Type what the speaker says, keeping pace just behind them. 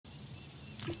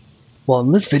Well,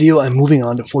 in this video, I'm moving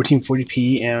on to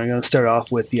 1440p, and I'm going to start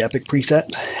off with the Epic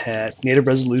preset at native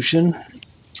resolution,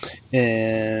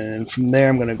 and from there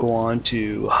I'm going to go on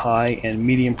to high and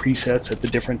medium presets at the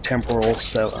different temporal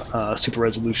super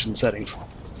resolution settings.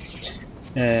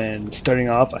 And starting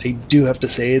off, I do have to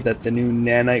say that the new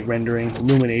Nanite rendering,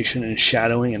 illumination, and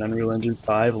shadowing in Unreal Engine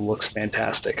 5 looks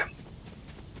fantastic.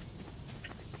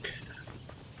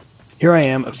 Here I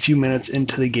am a few minutes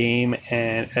into the game,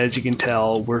 and as you can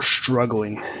tell, we're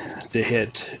struggling to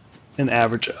hit an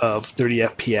average of 30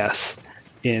 FPS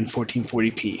in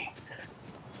 1440p.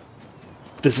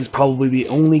 This is probably the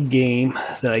only game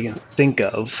that I can think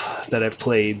of that I've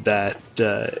played that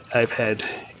I've had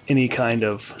any kind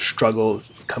of struggle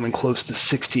coming close to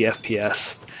 60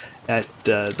 FPS at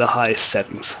the highest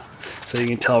settings. So you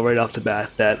can tell right off the bat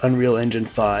that Unreal Engine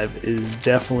 5 is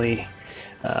definitely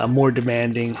a more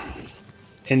demanding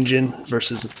engine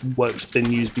versus what's been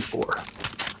used before.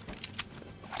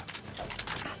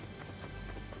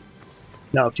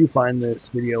 Now, if you find this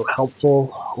video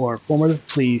helpful or informative,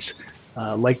 please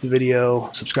like the video,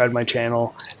 subscribe to my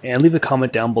channel, and leave a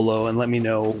comment down below and let me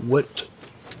know what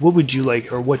would you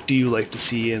like, or what do you like to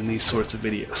see in these sorts of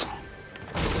videos.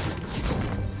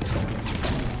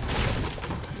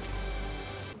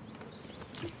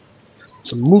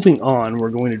 So moving on,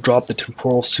 we're going to drop the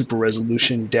temporal super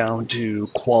resolution down to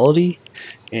quality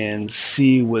and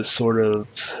see what sort of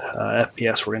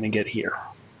FPS we're going to get here.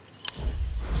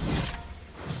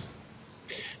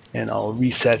 And I'll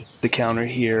reset the counter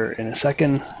here in a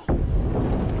second.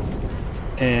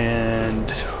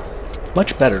 And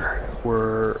much better.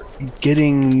 We're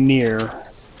getting near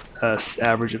an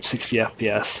average of 60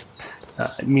 FPS.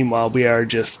 Meanwhile, we are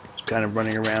just kind of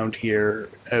running around here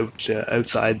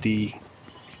outside the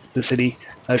city.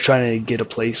 I was trying to get a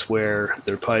place where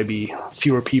there'd probably be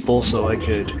fewer people so I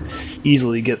could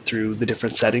easily get through the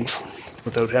different settings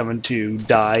without having to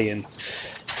die and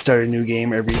start a new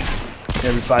game every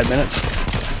 5 minutes.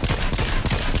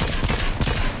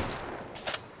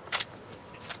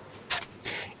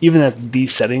 Even at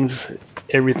these settings,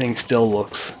 everything still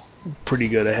looks pretty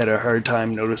good. I had a hard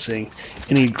time noticing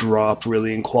any drop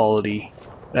really in quality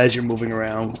as you're moving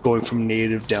around, going from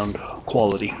native down to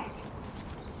quality.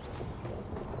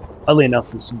 Oddly enough,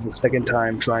 this is the second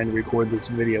time trying to record this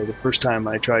video. The first time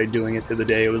I tried doing it the other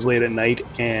day, it was late at night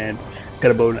and got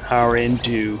about an hour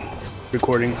into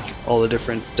recording all the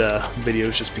different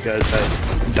videos just because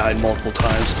I died multiple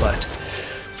times, but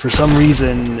for some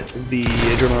reason the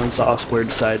Adrenaline software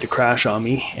decided to crash on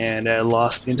me and I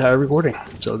lost the entire recording.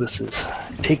 So this is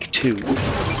take two.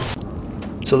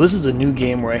 So this is a new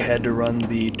game where I had to run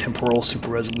the temporal super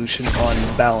resolution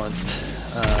on balanced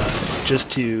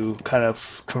just to kind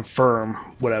of confirm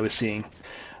what I was seeing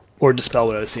or dispel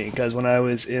what I was seeing, because when I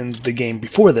was in the game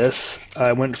before this,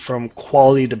 I went from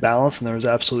quality to balance and there was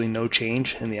absolutely no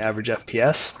change in the average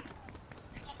FPS.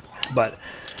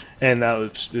 And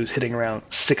it was hitting around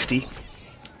 60,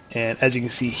 and as you can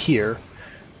see here,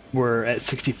 we're at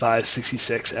 65,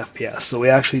 66 FPS. So we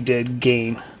actually did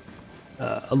gain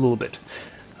a little bit,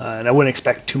 and I wouldn't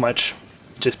expect too much,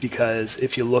 just because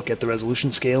if you look at the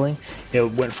resolution scaling, it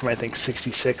went from I think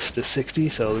 66 to 60,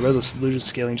 so the resolution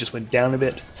scaling just went down a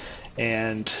bit,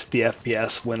 and the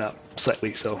FPS went up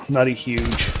slightly. So not a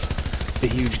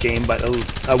huge gain, but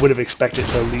I would have expected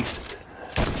at least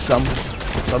some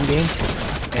gain,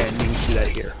 and you can see that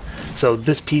here. So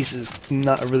this piece is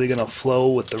not really going to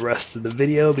flow with the rest of the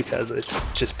video because it's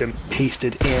just been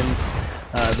pasted in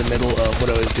the middle of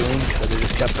what I was doing, because I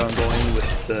just kept on going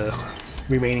with the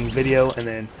remaining video, and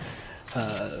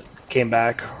then came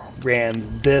back,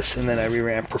 ran this, and then I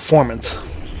reran performance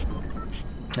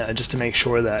just to make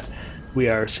sure that we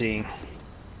are seeing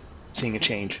a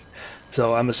change.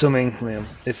 So I'm assuming, you know,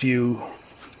 if you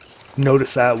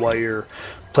notice that while you're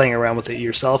playing around with it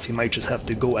yourself, you might just have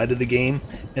to go out of the game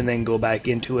and then go back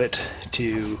into it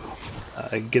to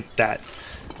get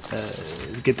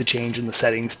the change in the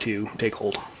settings to take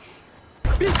hold.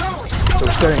 So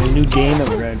we're starting a new game, and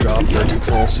we're going to drop the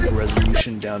temporal super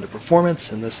resolution down to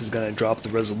performance, and this is going to drop the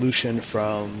resolution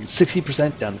from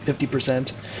 60% down to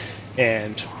 50%,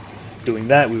 and doing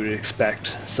that we would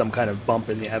expect some kind of bump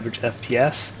in the average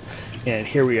FPS. And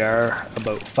here we are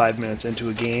about 5 minutes into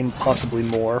a game, possibly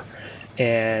more,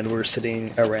 and we're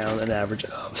sitting around an average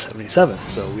of 77.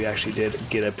 So we actually did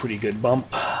get a pretty good bump.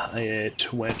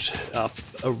 It went up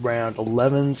around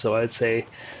 11, so I'd say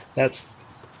that's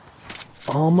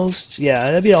almost, yeah,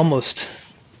 that'd be almost,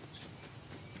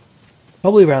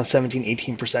 probably around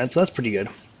 17-18%, so that's pretty good.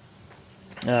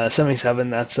 77,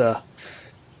 that's a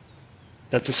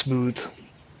smooth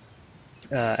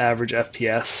average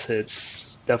FPS.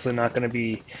 It's definitely not going to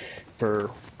be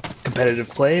for competitive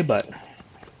play, but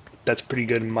that's pretty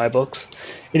good in my books.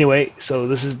 Anyway, so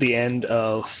this is the end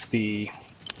of the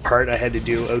part I had to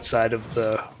do outside of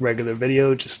the regular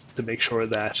video, just to make sure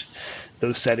that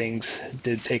those settings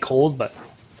did take hold. But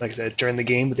like I said, during the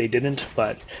game they didn't,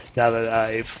 but now that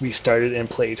I've restarted and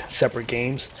played separate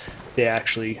games, they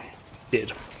actually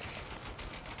did.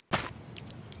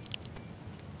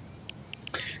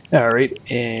 Alright,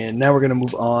 and now we're going to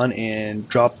move on and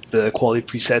drop the quality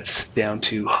presets down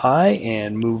to high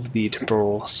and move the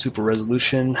temporal super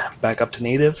resolution back up to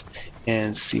native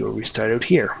and see where we start out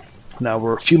here. Now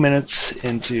we're a few minutes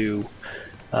into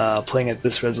playing at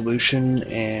this resolution,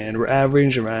 and we're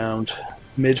averaging around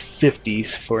mid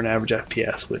 50s for an average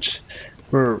FPS, which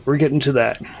we're getting to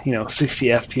that 60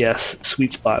 FPS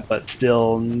sweet spot, but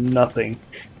still nothing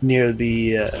near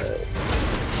the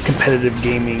competitive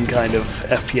gaming kind of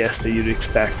FPS that you'd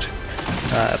expect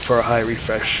for a high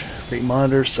refresh rate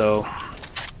monitor. So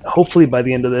hopefully by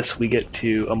the end of this we get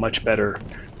to a much better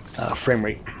frame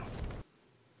rate.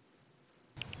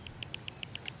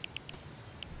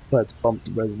 Let's bump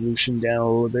the resolution down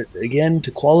a little bit again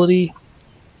to quality.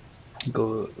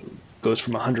 Goes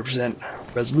from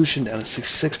 100% resolution down to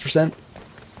 66%.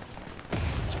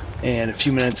 And a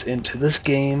few minutes into this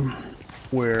game,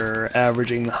 we're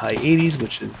averaging the high 80s,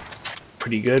 which is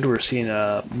pretty good. We're seeing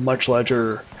a much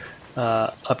larger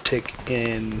uptick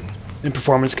in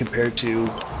performance compared to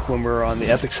when we were on the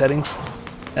epic settings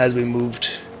as we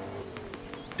moved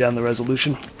down the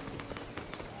resolution.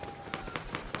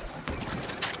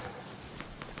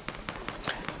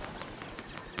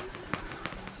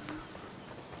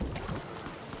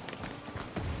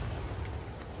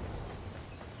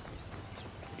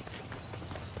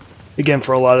 Again,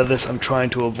 for a lot of this, I'm trying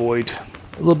to avoid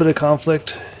a little bit of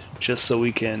conflict, just so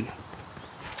we can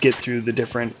get through the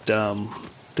different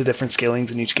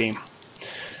scalings in each game.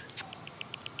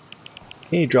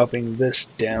 Okay, dropping this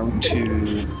down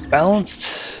to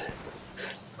balanced.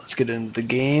 Let's get into the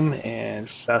game and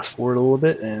fast forward a little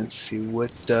bit and see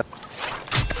what.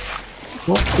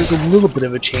 Well, there's a little bit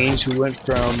of a change. We went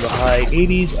from the high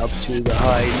 80s up to the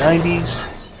high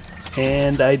 90s,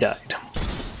 and I died.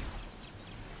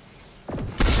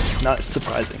 Not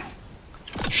surprising.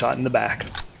 Shot in the back.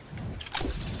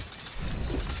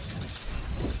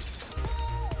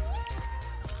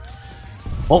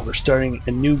 Well, we're starting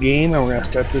a new game, and we're going to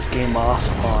start this game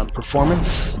off on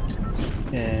performance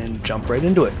and jump right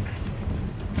into it.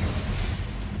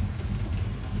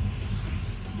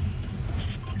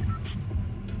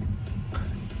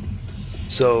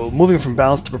 So moving from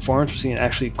balance to performance, we're seeing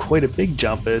actually quite a big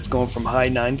jump. It's going from high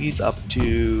 90s up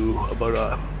to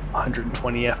about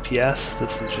 120 FPS.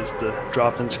 This is just the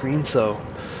drop-in screen, so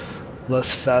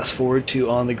let's fast forward to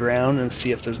on the ground and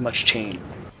see if there's much change.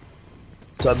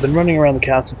 So I've been running around the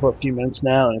castle for a few minutes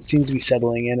now, and it seems to be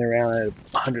settling in around at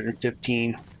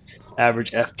 115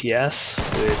 average FPS,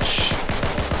 which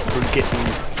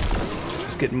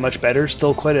it's getting much better.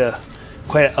 Still quite an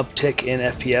uptick in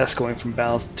FPS going from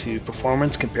balance to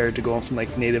performance compared to going from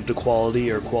like native to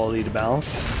quality or quality to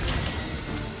balance.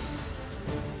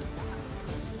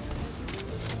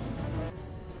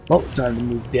 Well, time to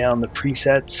move down the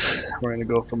presets. We're going to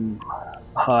go from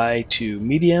high to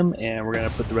medium, and we're going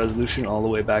to put the resolution all the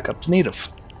way back up to native.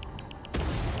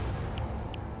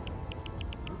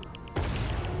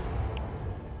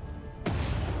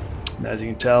 And as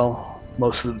you can tell,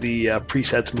 most of the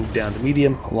presets move down to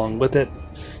medium along with it.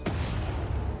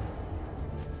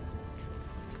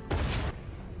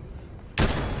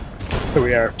 Here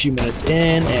we are a few minutes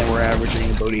in, and we're averaging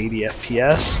about 80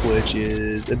 FPS, which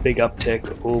is a big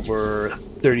uptick over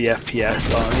 30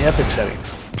 FPS on the epic settings.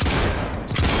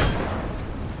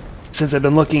 Since I've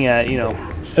been looking at,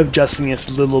 adjusting this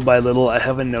little by little, I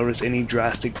haven't noticed any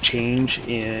drastic change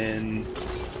in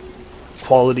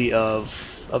quality of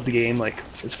the game, like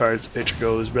as far as the picture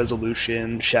goes,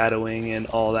 resolution, shadowing, and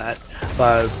all that.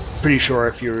 But I'm pretty sure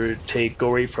if you were to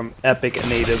go right from epic at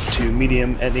native to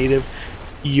medium at native,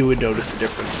 you would notice a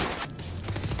difference.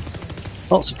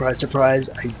 Well, surprise, surprise,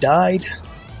 I died.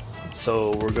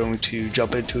 So we're going to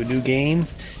jump into a new game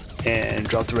and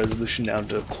drop the resolution down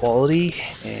to quality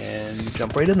and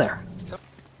jump right in there.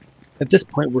 At this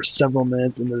point, we're several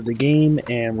minutes into the game,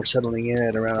 and we're settling in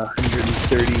at around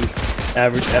 130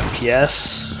 average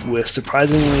FPS with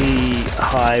surprisingly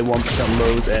high 1%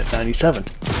 lows at 97.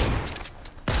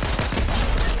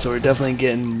 So we're definitely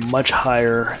getting much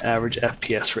higher average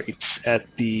FPS rates at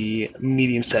the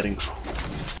medium settings.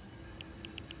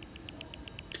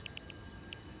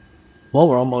 Well,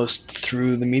 we're almost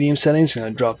through the medium settings. We're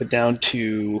going to drop it down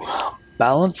to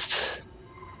balanced.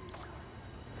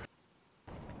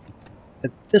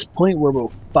 At this point, we're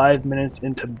about 5 minutes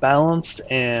into balanced,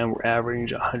 and we're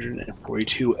averaging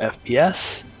 142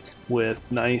 FPS with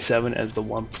 97 as the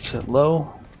 1%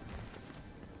 low.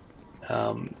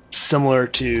 Similar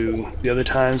to the other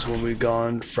times when we've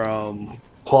gone from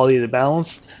quality to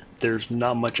balance, there's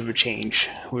not much of a change.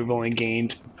 We've only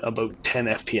gained about 10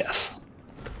 FPS.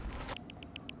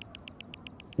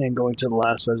 And going to the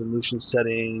last resolution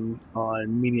setting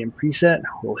on medium preset,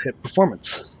 we'll hit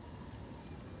performance.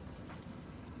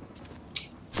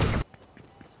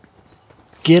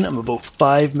 Again, I'm about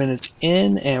 5 minutes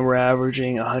in, and we're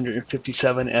averaging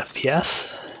 157 FPS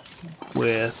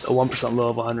with a 1% low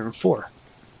of 104.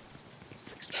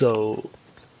 So,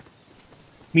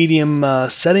 medium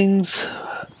settings,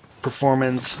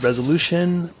 performance,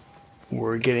 resolution,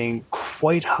 we're getting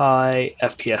quite high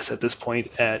FPS at this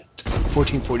point at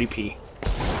 1440p.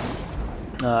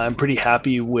 I'm pretty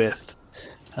happy with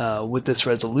this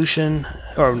resolution,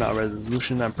 or not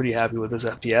resolution, I'm pretty happy with this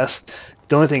FPS.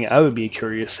 The only thing I would be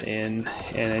curious in,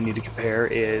 and I need to compare,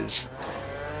 is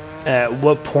at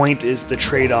what point is the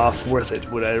trade-off worth it?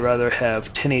 Would I rather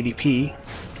have 1080p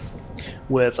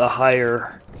with a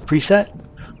higher preset,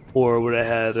 or would I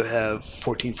rather have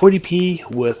 1440p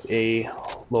with a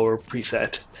lower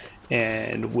preset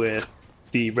and with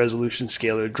the resolution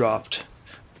scaler dropped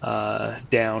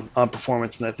down on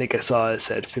performance? And I think I saw it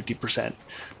said 50%.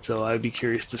 So I'd be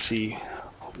curious to see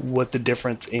what the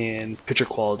difference in picture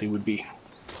quality would be.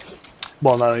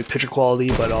 Well, not only picture quality,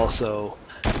 but also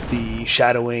the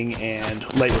shadowing and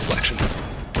light reflection.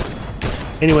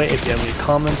 Anyway, if you have any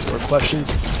comments or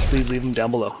questions, please leave them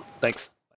down below. Thanks.